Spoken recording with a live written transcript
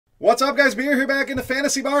What's up, guys? Beer here back in the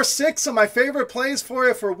Fantasy Bar. 6 of my favorite plays for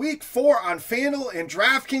you for Week 4 on FanDuel and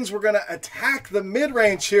DraftKings. We're going to attack the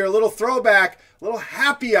mid-range here. A little throwback, a little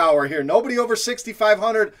happy hour here. Nobody over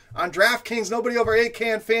 6,500 on DraftKings. Nobody over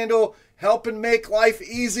 8K on FanDuel. Helping make life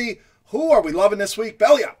easy. Who are we loving this week?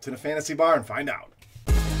 Belly up to the Fantasy Bar and find out.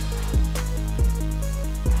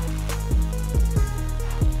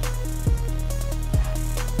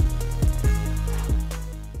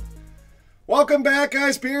 Welcome back,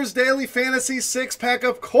 guys. Beer's Daily Fantasy 6-pack.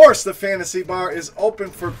 Of course, the Fantasy Bar is open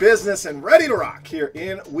for business and ready to rock here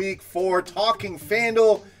in Week 4. Talking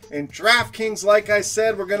FanDuel and DraftKings. Like I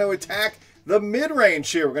said, we're going to attack the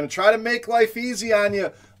mid-range here. We're going to try to make life easy on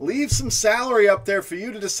you. Leave some salary up there for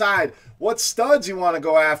you to decide what studs you want to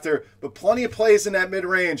go after, but plenty of plays in that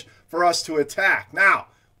mid-range for us to attack. Now,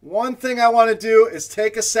 one thing I want to do is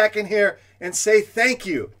take a second here and say thank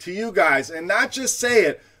you to you guys, and not just say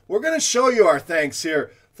it. We're going to show you our thanks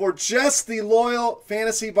here. For just the loyal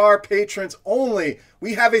Fantasy Bar patrons only,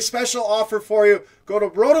 we have a special offer for you. Go to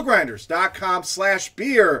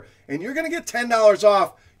RotoGrinders.com/beer, and you're going to get $10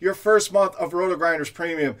 off your first month of RotoGrinders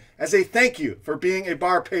Premium as a thank you for being a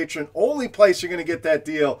bar patron. Only place you're going to get that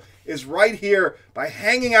deal is right here by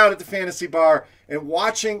hanging out at the Fantasy Bar and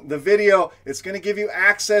watching the video. It's going to give you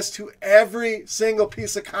access to every single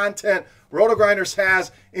piece of content RotoGrinders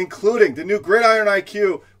has, including the new Gridiron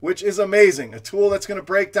IQ, which is amazing. A tool that's going to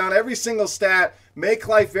break down every single stat, make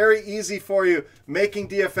life very easy for you, making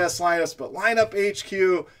DFS lineups, but lineup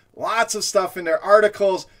HQ, lots of stuff in there,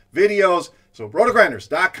 articles, videos. So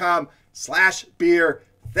RotoGrinders.com/beer.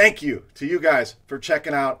 Thank you to you guys for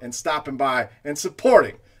checking out and stopping by and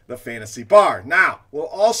supporting the Fantasy Bar. Now, we'll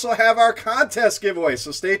also have our contest giveaway,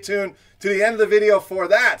 so stay tuned to the end of the video for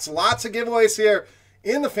that. So lots of giveaways here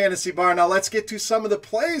in the Fantasy Bar. Now let's get to some of the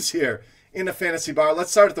plays here in the Fantasy Bar. Let's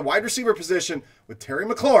start at the wide receiver position with Terry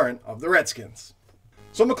McLaurin of the Redskins.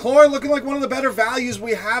 So McLaurin looking like one of the better values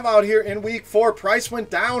we have out here in Week 4. Price went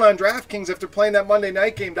down on DraftKings after playing that Monday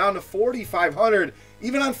night game, down to 4,500.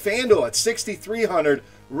 Even on FanDuel at 6,300.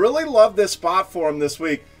 Really love this spot for him this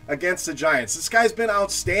week against the Giants. This guy's been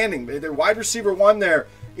outstanding. Their wide receiver one there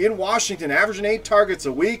in Washington, averaging 8 targets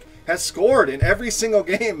a week, has scored in every single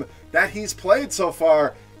game that he's played so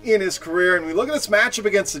far in his career. And we look at this matchup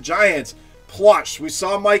against the Giants, plush. We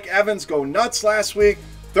saw Mike Evans go nuts last week.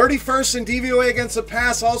 31st in DVOA against the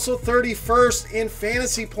pass, also 31st in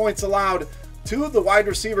fantasy points allowed to the wide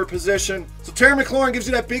receiver position. So Terry McLaurin gives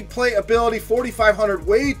you that big play ability. 4,500,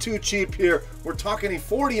 way too cheap here. We're talking a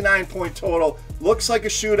 49-point total. Looks like a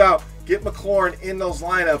shootout. Get McLaurin in those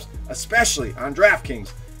lineups, especially on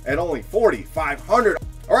DraftKings at only 4,500.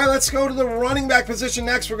 All right, let's go to the running back position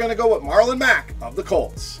next. We're going to go with Marlon Mack of the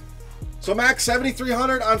Colts. So Mack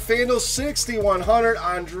 7,300 on FanDuel, 6,100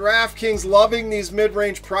 on DraftKings. Loving these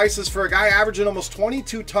mid-range prices for a guy averaging almost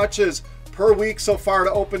 22 touches per week so far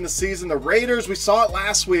to open the season. The Raiders, we saw it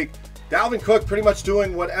last week. Dalvin Cook pretty much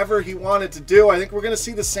doing whatever he wanted to do. I think we're going to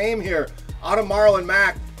see the same here out of Marlon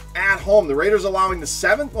Mack at home. The Raiders allowing the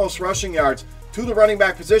 7th most rushing yards to the running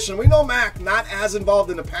back position. We know Mack not as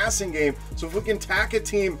involved in the passing game, so if we can attack a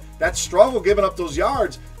team that struggle giving up those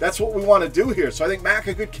yards, that's what we want to do here. So I think Mack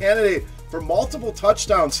a good candidate for multiple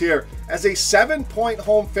touchdowns here as a 7-point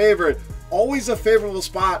home favorite. Always a favorable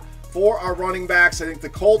spot for our running backs. I think the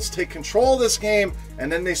Colts take control of this game, and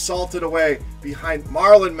then they salt it away behind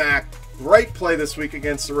Marlon Mack. Great play this week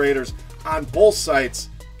against the Raiders on both sites.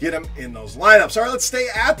 Get him in those lineups. All right, let's stay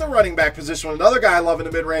at the running back position with another guy I love in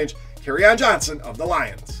the mid-range, Johnson of the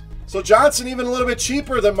Lions. So Johnson even a little bit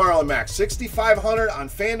cheaper than Marlon Mack. 6,500 on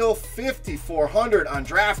FanDuel, 5,400 on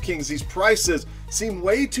DraftKings. These prices seem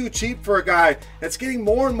way too cheap for a guy that's getting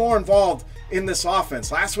more and more involved in this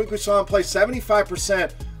offense. Last week we saw him play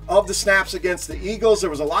 75% of the snaps against the Eagles. There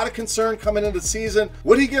was a lot of concern coming into the season.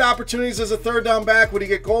 Would he get opportunities as a third down back? Would he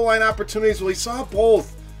get goal line opportunities? Well, he saw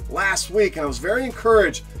both last week, and I was very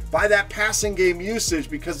encouraged by that passing game usage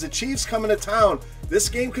because the Chiefs coming to town, this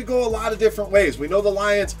game could go a lot of different ways. We know the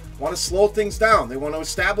Lions want to slow things down. They want to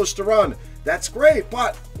establish the run. That's great,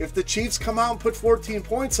 but if the Chiefs come out and put 14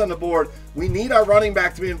 points on the board, we need our running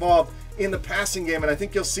back to be involved in the passing game, and I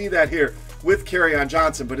think you'll see that here with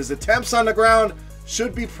Johnson. But his attempts on the ground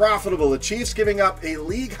should be profitable. The Chiefs giving up a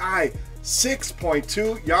league-high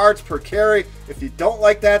 6.2 yards per carry. If you don't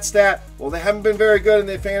like that stat, well, they haven't been very good in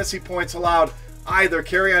their fantasy points allowed either.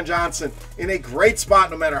 Johnson in a great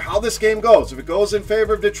spot no matter how this game goes. If it goes in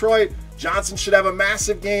favor of Detroit, Johnson should have a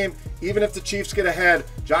massive game. Even if the Chiefs get ahead,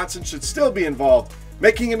 Johnson should still be involved,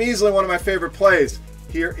 making him easily one of my favorite plays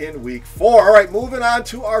here in week 4. All right, moving on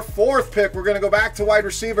to our 4th pick. We're going to go back to wide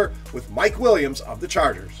receiver with Mike Williams of the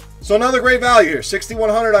Chargers. So another great value here,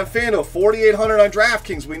 6,100 on FanDuel, 4,800 on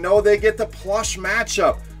DraftKings. We know they get the plush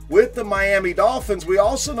matchup with the Miami Dolphins. We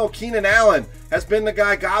also know Keenan Allen has been the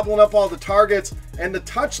guy gobbling up all the targets and the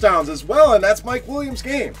touchdowns as well, and that's Mike Williams'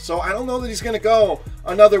 game. So I don't know that he's going to go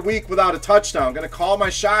another week without a touchdown. I'm going to call my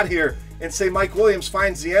shot here and say Mike Williams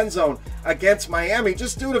finds the end zone against Miami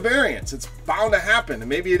just due to variance. It's bound to happen, and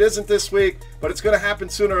maybe it isn't this week, but it's going to happen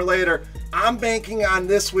sooner or later. I'm banking on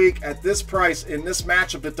this week at this price in this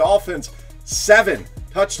matchup. The Dolphins, 7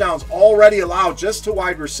 touchdowns already allowed just to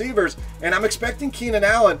wide receivers, and I'm expecting Keenan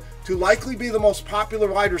Allen to likely be the most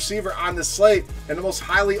popular wide receiver on the slate and the most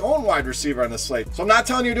highly owned wide receiver on the slate. So I'm not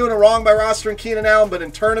telling you you're doing it wrong by rostering Keenan Allen, but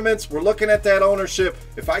in tournaments, we're looking at that ownership.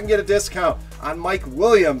 If I can get a discount on Mike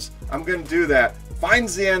Williams, I'm going to do that.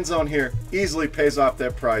 Finds the end zone here, easily pays off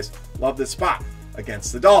that price. Love this spot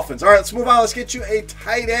against the Dolphins. All right, let's move on. Let's get you a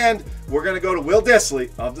tight end. We're going to go to Will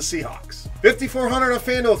Dissly of the Seahawks. 5,400 on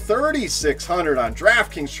FanDuel, 3,600 on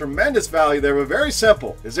DraftKings. Tremendous value there, but very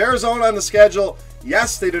simple. Is Arizona on the schedule?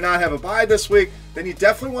 Yes, they do not have a bye this week. Then you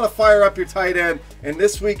definitely want to fire up your tight end, and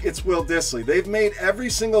this week it's Will Dissly. They've made every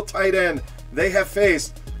single tight end they have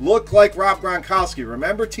faced look like Rob Gronkowski.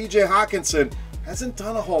 Remember, TJ Hawkinson hasn't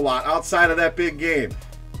done a whole lot outside of that big game.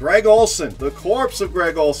 Greg Olsen, the corpse of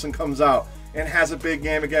Greg Olsen, comes out and has a big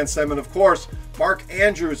game against them. And of course, Mark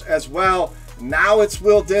Andrews as well. Now it's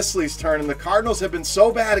Will Dissly's turn, and the Cardinals have been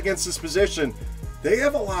so bad against this position. They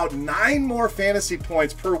have allowed 9 more fantasy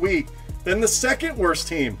points per week than the second worst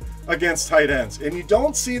team against tight ends. And you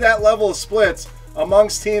don't see that level of splits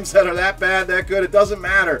amongst teams that are that bad, that good. It doesn't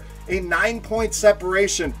matter. A 9-point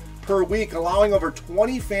separation per week, allowing over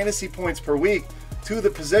 20 fantasy points per week to the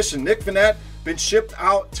position. Nick Vannett been shipped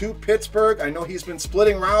out to Pittsburgh. I know he's been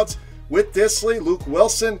splitting routes with Dissly. Luke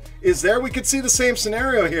Wilson is there. We could see the same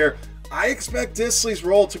scenario here. I expect Dissly's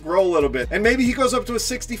role to grow a little bit, and maybe he goes up to a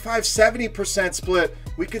 65-70% split.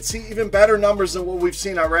 We could see even better numbers than what we've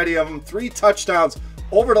seen already of him. 3 touchdowns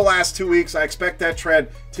over the last 2 weeks. I expect that trend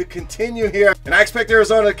to continue here, and I expect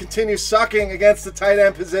Arizona to continue sucking against the tight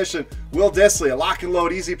end position. Will Dissly, a lock and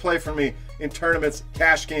load, easy play for me in tournaments,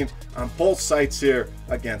 cash games on both sites here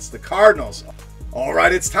against the Cardinals. All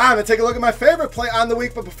right, it's time to take a look at my favorite play on the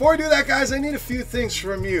week. But before I do that, guys, I need a few things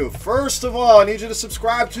from you. First of all, I need you to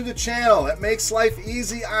subscribe to the channel. That makes life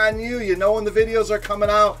easy on you. You know when the videos are coming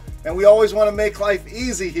out, and we always want to make life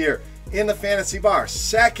easy here in the Fantasy Bar.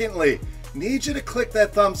 Secondly, need you to click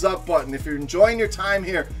that thumbs up button. If you're enjoying your time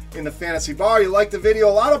here in the Fantasy Bar, you like the video,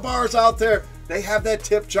 a lot of bars out there, they have that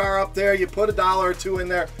tip jar up there. You put $1 or $2 in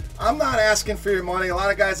there. I'm not asking for your money. A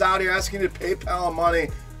lot of guys out here asking you to PayPal money.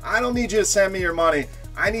 I don't need you to send me your money.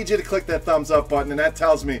 I need you to click that thumbs up button, and that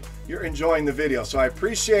tells me you're enjoying the video. So I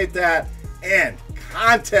appreciate that. And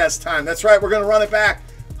contest time. That's right, we're going to run it back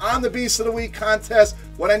on the Beast of the Week contest.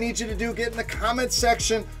 What I need you to do, get in the comment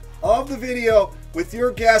section of the video with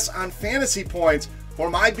your guess on fantasy points for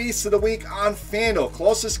my Beast of the Week on FanDuel.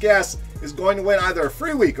 Closest guess is going to win either a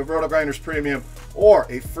free week of RotoGrinders Premium or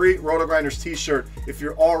a free RotoGrinders t-shirt if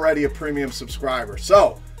you're already a premium subscriber.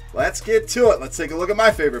 So let's get to it. Let's take a look at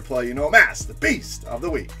my favorite play. You know him as the Beast of the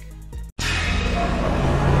Week.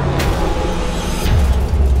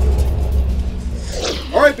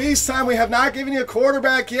 All right, Beast time. We have not given you a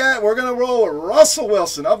quarterback yet. We're going to roll with Russell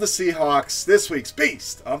Wilson of the Seahawks, this week's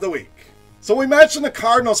Beast of the Week. So we mentioned the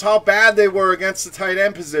Cardinals, how bad they were against the tight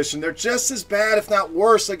end position. They're just as bad, if not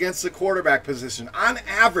worse, against the quarterback position. On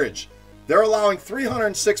average, they're allowing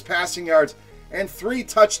 306 passing yards and 3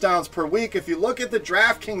 touchdowns per week. If you look at the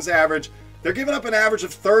DraftKings average, they're giving up an average of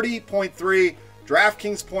 30.3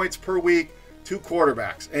 DraftKings points per week to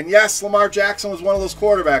quarterbacks. And yes, Lamar Jackson was one of those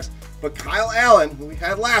quarterbacks, but Kyle Allen, who we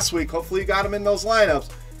had last week, hopefully you got him in those lineups,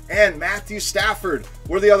 and Matthew Stafford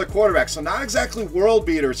were the other quarterbacks. So not exactly world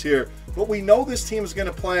beaters here, but we know this team is going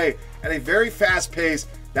to play at a very fast pace.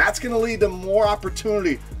 That's going to lead to more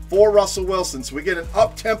opportunity for Russell Wilson. So we get an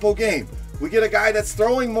up-tempo game. We get a guy that's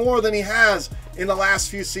throwing more than he has in the last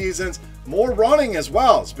few seasons. More running as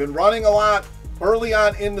well. He's been running a lot early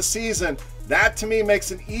on in the season. That, to me,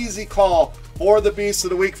 makes an easy call for the Beast of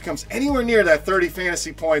the Week. If it comes anywhere near that 30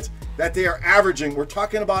 fantasy points that they are averaging, we're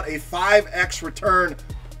talking about a 5x return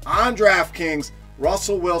on DraftKings.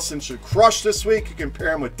 Russell Wilson should crush this week. You can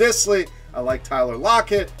pair him with Dissly. I like Tyler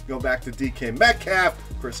Lockett. Go back to DK Metcalf,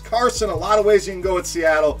 Chris Carson. A lot of ways you can go with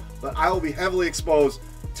Seattle, but I will be heavily exposed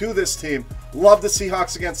to this team. Love the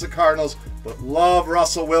Seahawks against the Cardinals, but love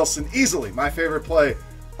Russell Wilson. Easily my favorite play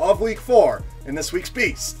of week 4 in this week's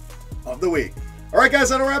Beast of the Week. All right, guys,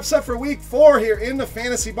 that wraps up for week 4 here in the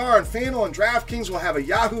Fantasy Bar. And FanDuel and DraftKings will have a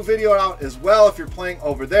Yahoo video out as well if you're playing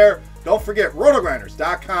over there. Don't forget,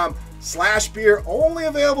 RotoGrinders.com/beer, only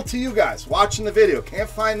available to you guys watching the video. Can't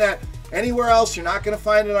find that anywhere else. You're not going to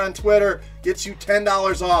find it on Twitter. Gets you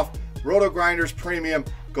 $10 off RotoGrinders Premium.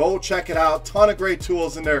 Go check it out. Ton of great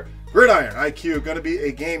tools in there. Gridiron IQ, going to be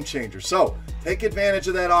a game changer. So take advantage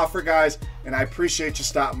of that offer, guys, and I appreciate you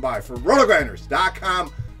stopping by. For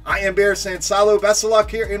RotoGrinders.com, I am Beermakersfan. Salut, best of luck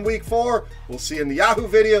here in week 4. We'll see you in the Yahoo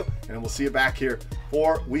video, and we'll see you back here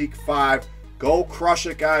for week 5. Go crush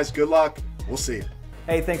it, guys. Good luck. We'll see you.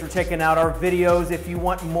 Hey, thanks for checking out our videos. If you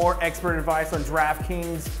want more expert advice on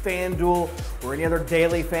DraftKings, FanDuel, or any other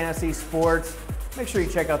daily fantasy sports, make sure you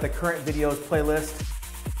check out the current videos playlist.